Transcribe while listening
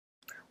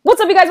What's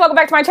up, you guys? Welcome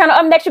back to my channel.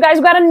 Up next, you guys,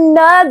 we got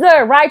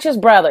another Righteous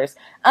Brothers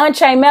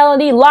Unchained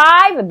Melody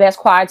live, best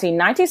quality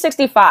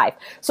 1965.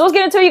 So let's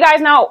get into it, you guys.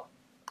 Now,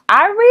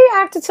 I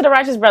reacted to the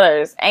Righteous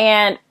Brothers,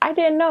 and I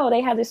didn't know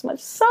they had this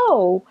much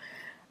soul.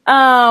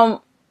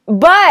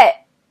 But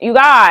you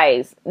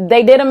guys,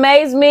 they did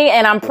amaze me,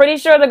 and I'm pretty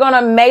sure they're gonna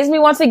amaze me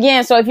once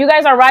again. So if you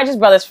guys are Righteous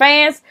Brothers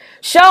fans,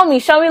 show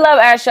me love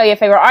as show your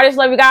favorite artist.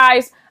 Love you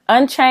guys.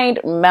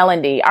 Unchained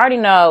Melody. I already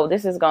know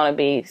this is gonna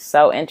be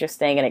so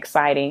interesting and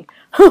exciting.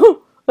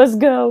 Let's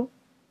go.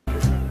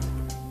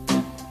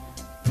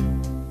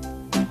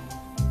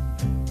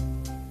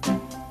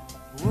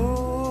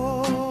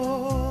 Whoa,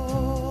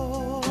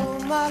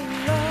 my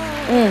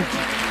love.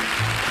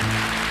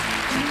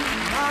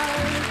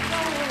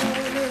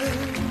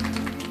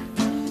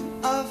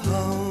 I've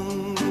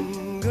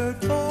hungered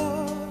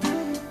for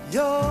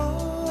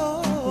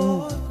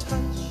your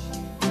touch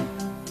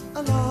a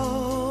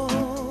long,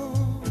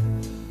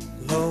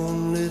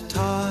 lonely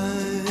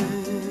time,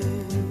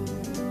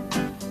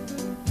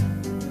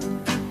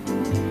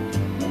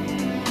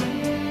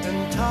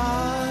 and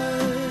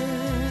time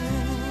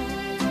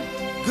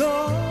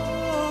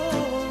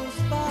goes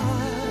by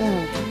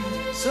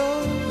so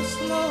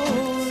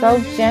slowly, So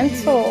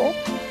gentle.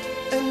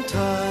 and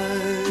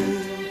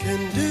time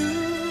can do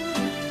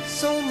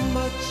so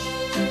much.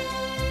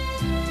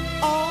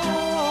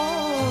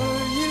 Are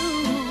you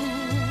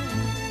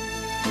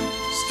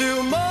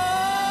still mine?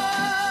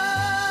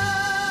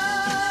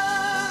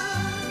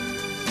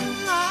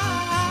 I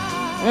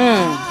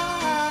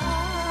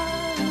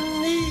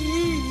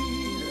need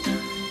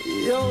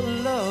your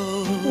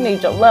love. You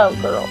need your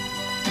love, girl.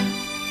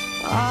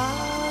 I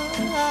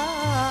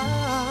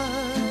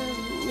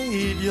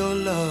need your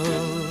love.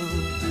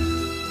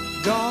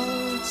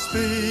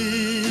 Godspeed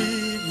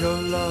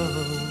your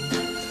love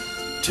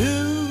to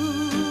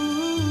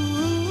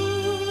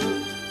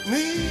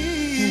me.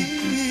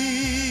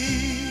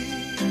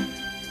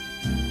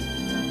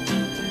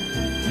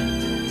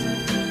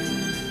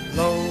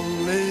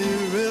 Lonely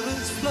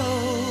rivers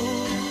flow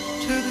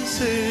to the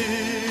sea,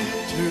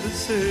 to the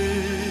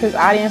sea. His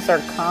audience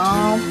are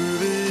calm. To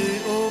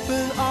the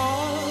open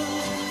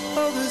arms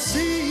of the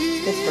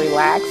sea. It's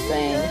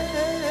relaxing.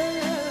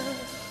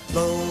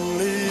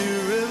 Lonely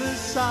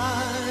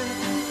riverside,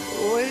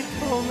 wait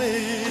for me,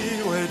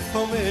 wait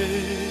for me.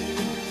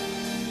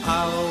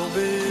 I'll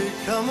be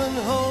coming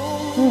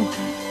home,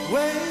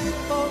 wait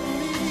for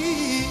me.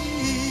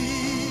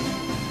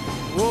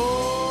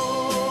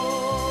 Whoa,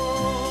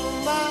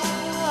 my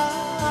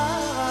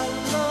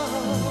love,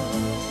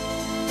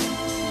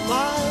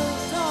 my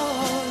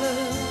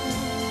darling,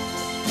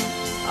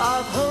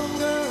 I've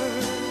hungered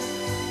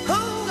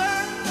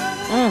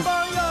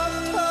for your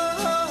touch,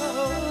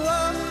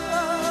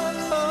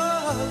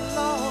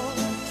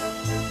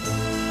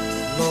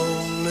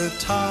 lonely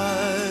time,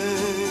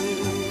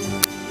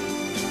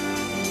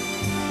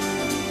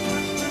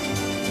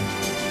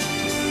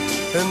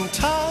 and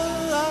time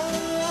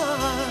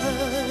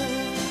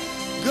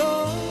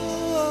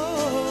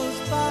goes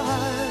by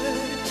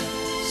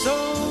so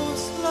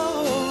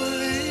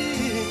slowly,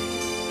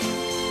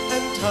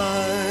 and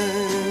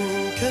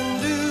time can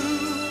do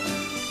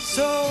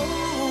so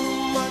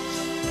much.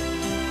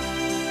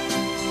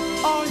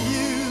 Are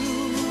you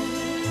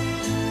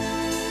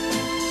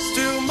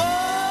still mine?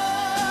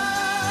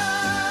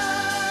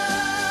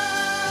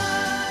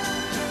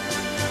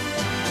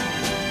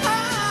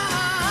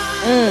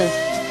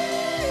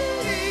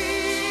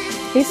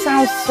 He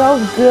sounds so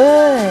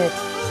good.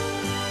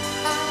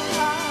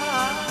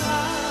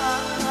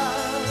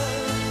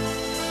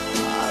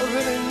 I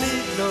really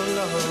need your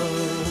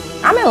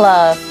love. I'm in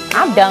love.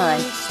 I'm done.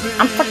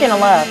 I'm freaking in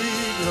love.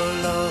 Need your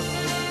love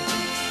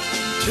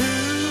to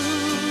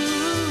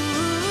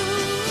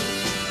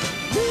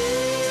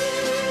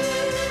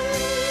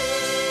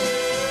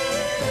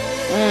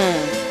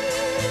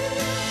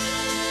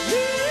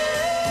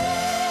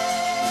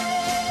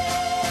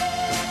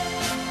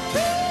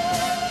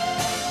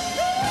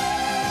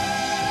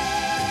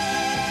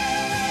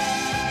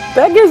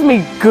That gives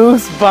me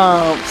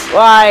goosebumps.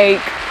 Like,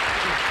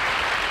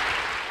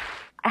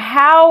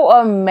 how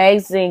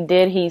amazing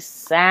did he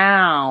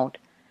sound?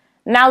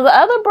 Now, the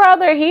other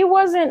brother, he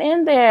wasn't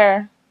in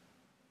there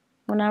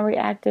when I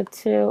reacted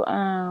to,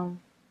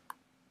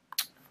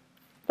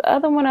 the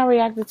other one I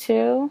reacted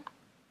to.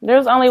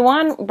 There's only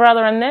one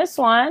brother in this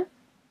one.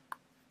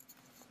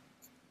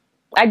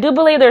 I do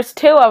believe there's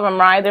two of them,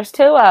 right? There's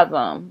two of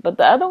them, but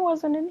the other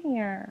wasn't in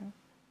here.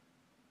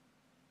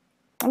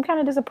 I'm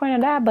kind of disappointed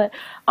in that, but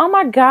oh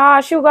my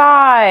gosh, you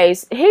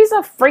guys, he's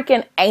a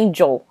freaking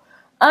angel.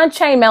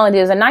 Unchained Melody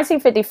is a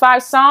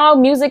 1955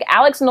 song, music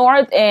Alex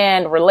North,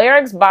 and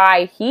lyrics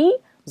by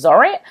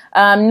Zorit.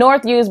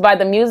 North used by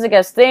the music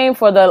as theme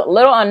for the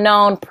Little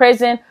Unknown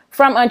Prison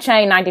from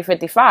Unchained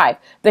 1955.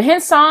 The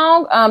hit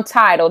song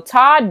titled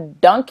Todd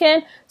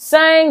Duncan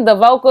sang the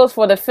vocals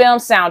for the film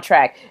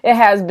soundtrack. It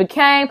has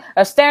become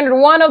a standard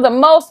one of the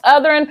most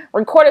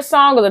recorded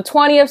song of the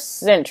 20th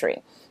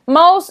century.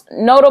 most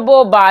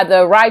notable by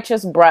the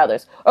Righteous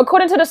Brothers.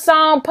 According to the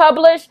song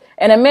published,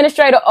 an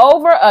administrator,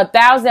 over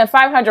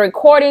 1,500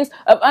 recordings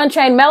of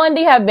Unchained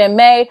Melody have been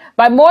made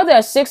by more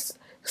than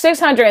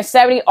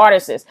 670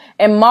 artists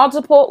in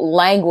multiple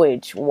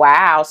language.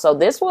 Wow. So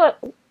this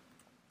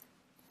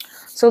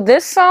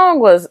song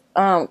was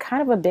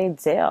kind of a big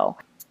deal.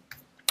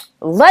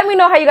 Let me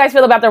know how you guys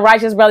feel about the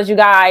Righteous Brothers, you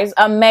guys.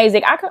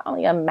 Amazing. I could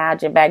only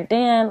imagine back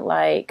then,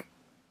 like,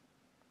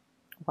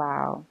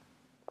 wow.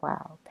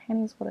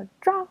 Panties would have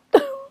dropped. I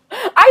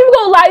ain't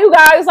gonna lie, you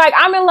guys. Like,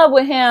 I'm in love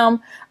with him.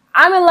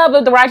 I'm in love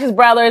with the Righteous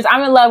Brothers.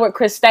 I'm in love with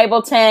Chris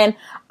Stapleton.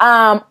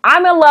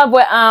 I'm in love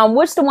with,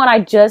 which the one I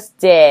just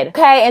did.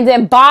 Okay, and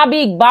then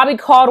Bobby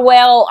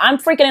Caldwell. I'm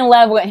freaking in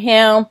love with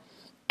him.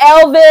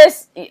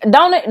 Elvis,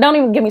 don't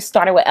even get me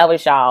started with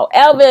Elvis, y'all.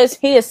 Elvis,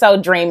 he is so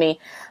dreamy.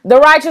 The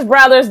Righteous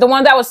Brothers, the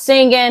one that was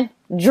singing,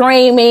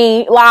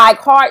 dreamy, like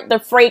heart the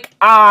freak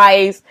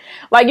eyes.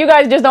 Like, you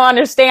guys just don't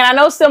understand. I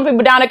know some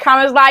people down in the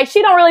comments like,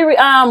 she don't really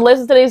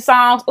listen to these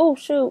songs. Oh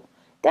shoot,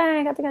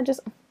 dang, I think I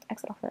just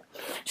exit off it.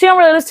 She don't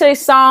really listen to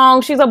these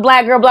songs. She's a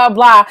black girl, blah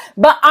blah.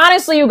 But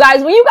honestly, you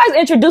guys, when you guys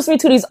introduce me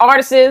to these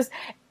artists,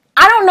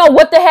 I don't know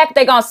what the heck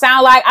they gonna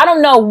sound like. I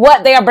don't know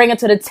what they are bringing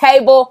to the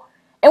table.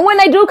 And when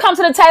they do come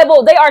to the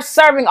table, they are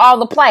serving all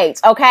the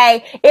plates,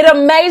 okay? It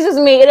amazes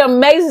me. It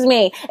amazes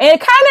me. And it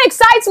kind of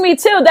excites me,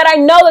 too, that I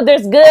know that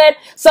there's good.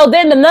 So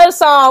then another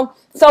song,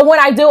 so when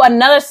I do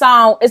another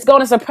song, it's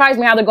going to surprise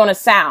me how they're going to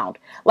sound.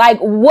 Like,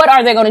 what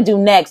are they going to do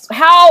next?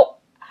 How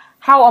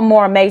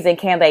more amazing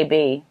can they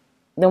be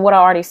than what I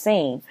already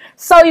seen?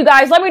 So, you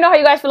guys, let me know how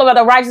you guys feel about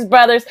the Righteous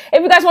Brothers.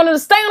 If you guys wanted to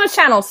stay on the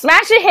channel,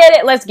 smash it, hit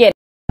it. Let's get it.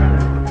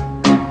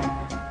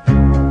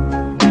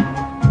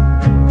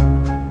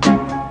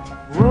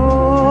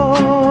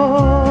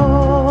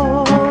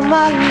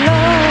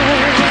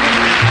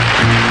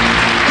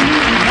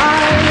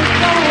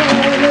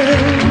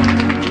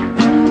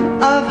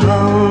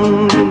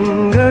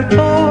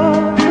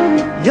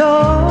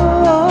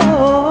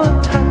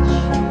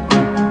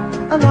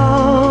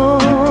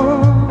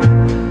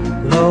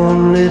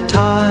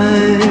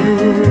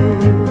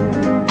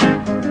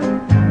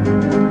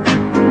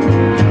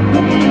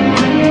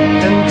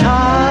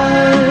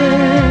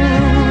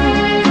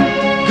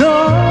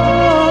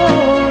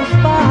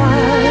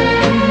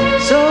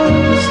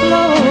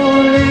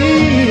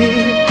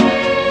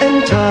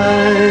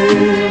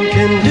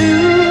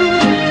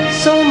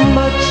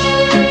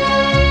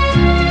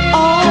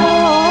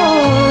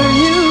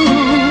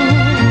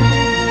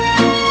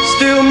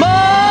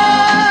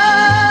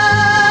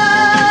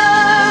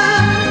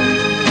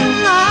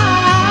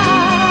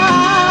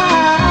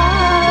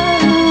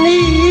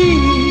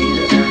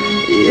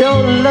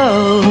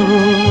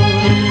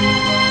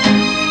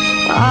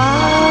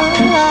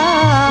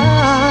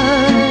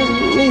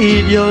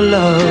 Your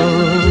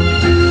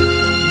love,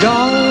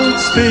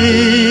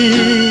 Godspeed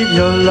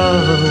your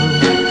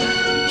love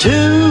to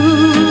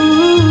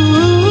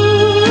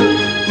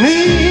me.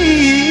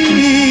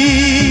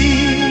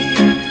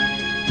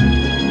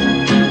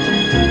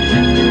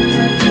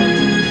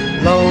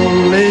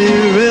 Lonely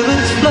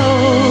rivers flow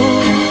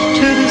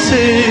to the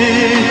sea,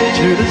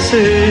 to the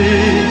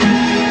sea,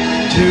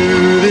 to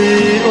the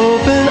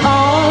open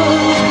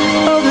arms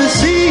of the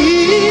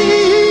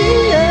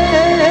sea.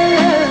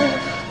 Yeah.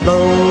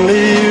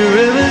 Lonely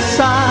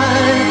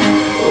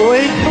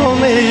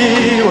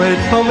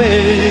for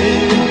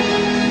me,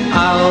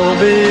 I'll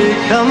be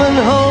coming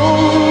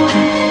home.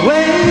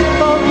 Wait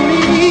for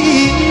me.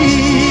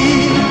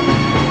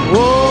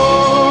 Oh,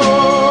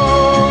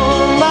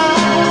 my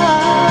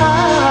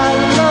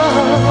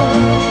love,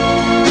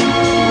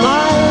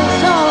 my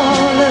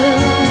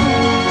darling,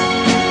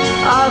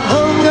 I've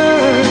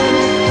hungered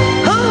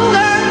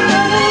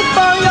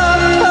for your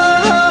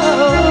love,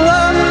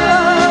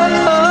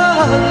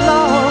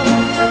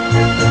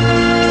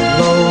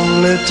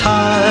 lonely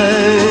time.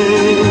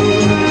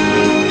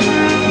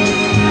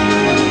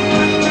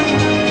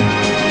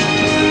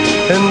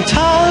 And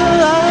time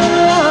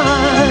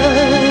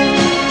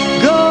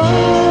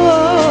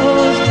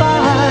goes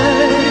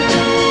by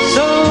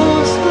so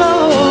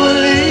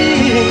slowly,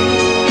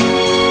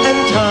 and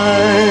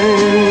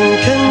time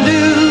can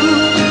do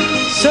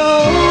so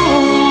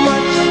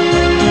much.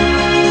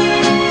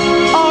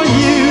 Are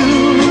you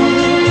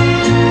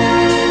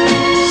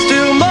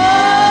still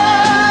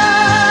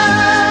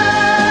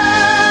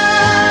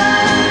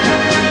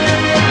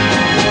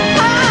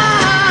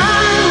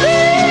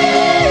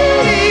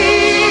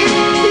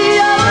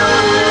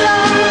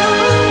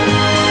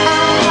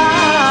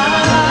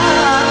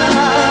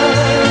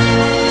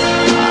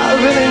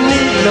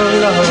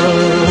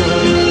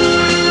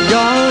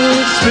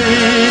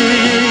Godspeed.